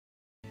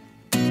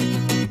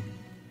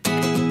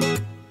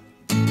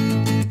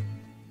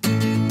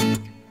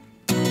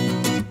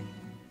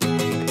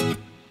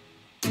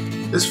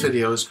This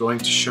video is going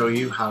to show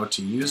you how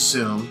to use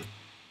Zoom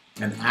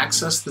and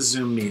access the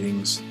Zoom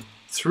meetings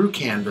through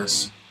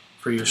Canvas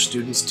for your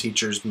students'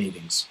 teachers'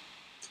 meetings.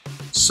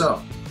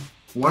 So,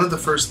 one of the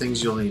first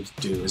things you'll need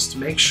to do is to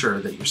make sure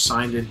that you're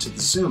signed into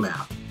the Zoom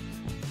app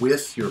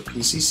with your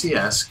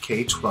P-CCS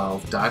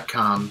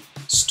K-12.com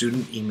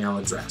student email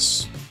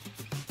address.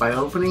 By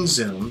opening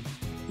Zoom,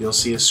 you'll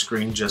see a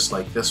screen just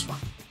like this one.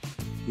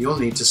 You'll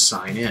need to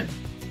sign in.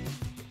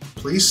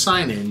 Please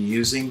sign in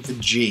using the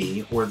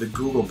G or the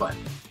Google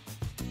button.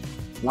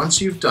 Once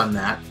you've done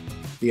that,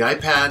 the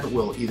iPad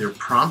will either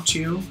prompt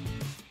you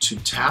to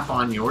tap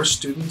on your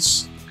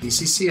student's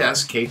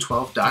P-CCS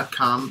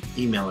K12.com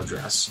email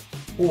address,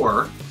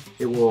 or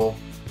it will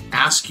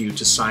ask you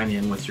to sign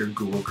in with your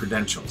Google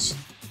credentials.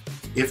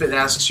 If it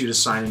asks you to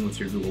sign in with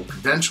your Google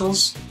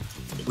credentials,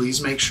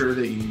 please make sure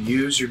that you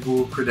use your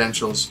Google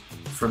credentials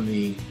from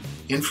the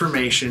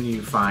information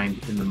you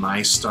find in the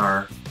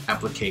MyStar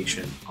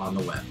application on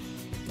the web.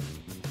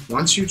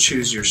 Once you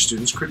choose your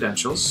student's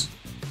credentials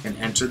and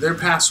enter their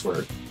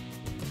password,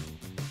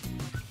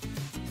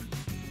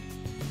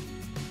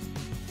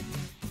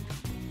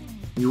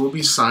 you will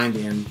be signed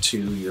in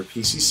to your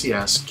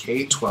P-CCS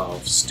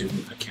K-12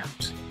 student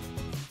account.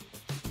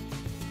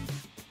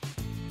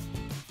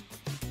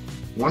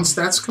 Once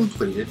that's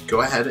completed,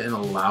 go ahead and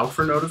allow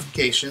for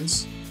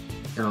notifications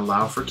and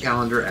allow for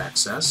calendar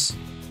access.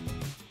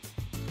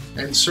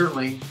 And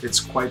certainly, it's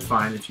quite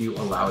fine if you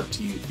allow it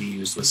to be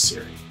used with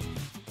Siri,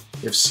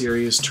 if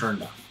Siri is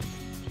turned on.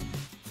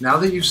 Now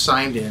that you've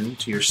signed in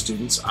to your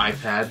student's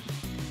iPad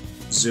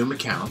Zoom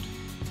account,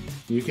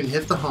 you can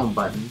hit the home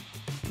button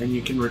and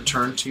you can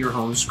return to your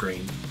home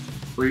screen,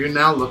 where you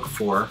now look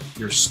for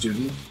your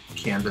student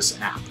Canvas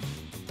app.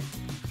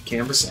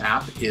 Canvas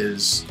app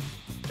is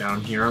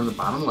down here on the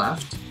bottom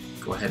left.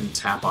 Go ahead and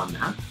tap on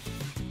that.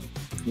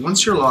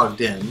 Once you're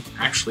logged in,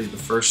 actually the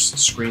first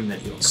screen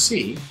that you'll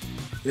see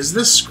is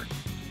this screen.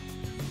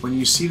 When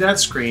you see that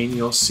screen,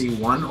 you'll see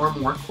one or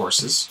more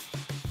courses.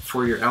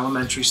 For your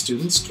elementary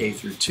students, K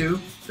through 2,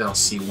 they'll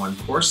see one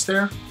course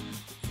there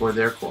for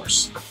their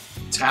course.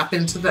 Tap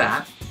into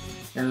that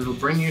and it'll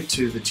bring you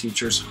to the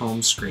teacher's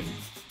home screen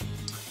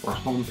or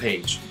home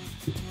page.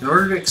 In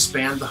order to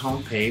expand the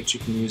home page, you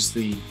can use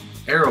the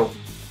arrow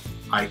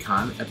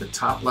icon at the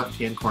top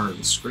left-hand corner of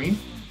the screen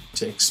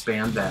to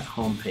expand that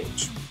home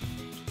page.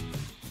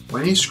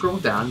 When you scroll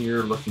down,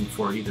 you're looking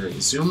for either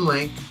a Zoom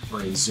link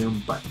or a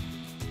Zoom button.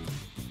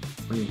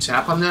 When you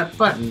tap on that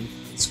button,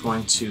 it's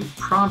going to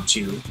prompt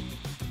you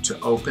to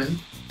open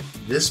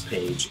this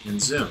page in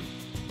Zoom.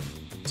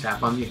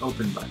 Tap on the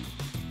Open button.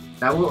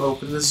 That will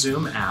open the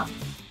Zoom app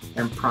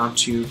and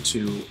prompt you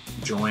to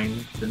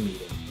join the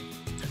meeting.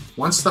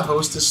 Once the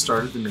host has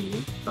started the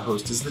meeting, the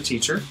host is the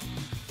teacher,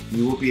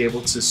 you will be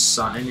able to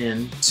sign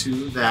in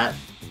to that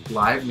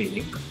live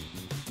meeting.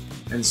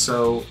 And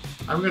so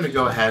I'm going to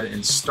go ahead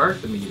and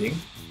start the meeting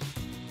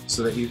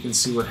so that you can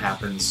see what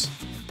happens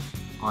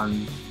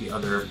on the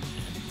other end.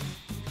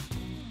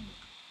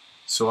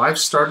 So I've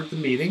started the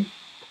meeting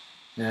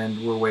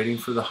and we're waiting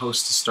for the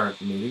host to start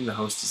the meeting. The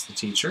host is the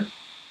teacher.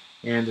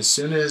 And as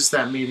soon as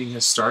that meeting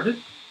has started,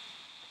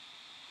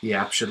 the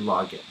app should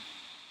log in.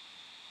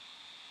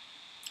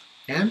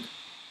 And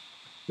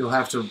you'll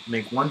have to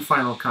make one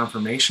final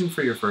confirmation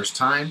for your first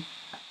time.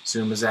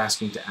 Zoom is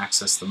asking to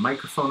access the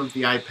microphone of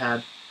the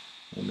iPad,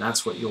 and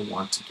that's what you'll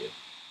want to do.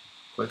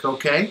 Click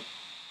OK.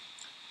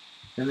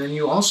 And then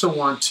you also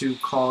want to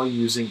call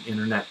using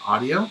internet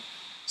audio,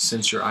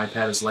 since your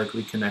iPad is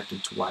likely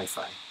connected to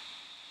Wi-Fi.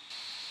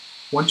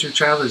 Once your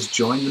child has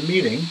joined the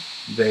meeting,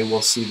 they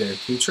will see their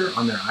teacher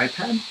on their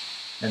iPad,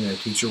 and their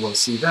teacher will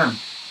see them.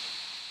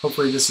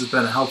 Hopefully this has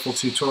been a helpful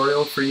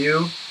tutorial for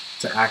you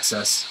to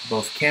access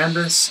both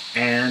Canvas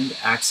and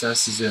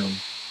access Zoom.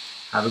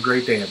 Have a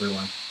great day,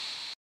 everyone.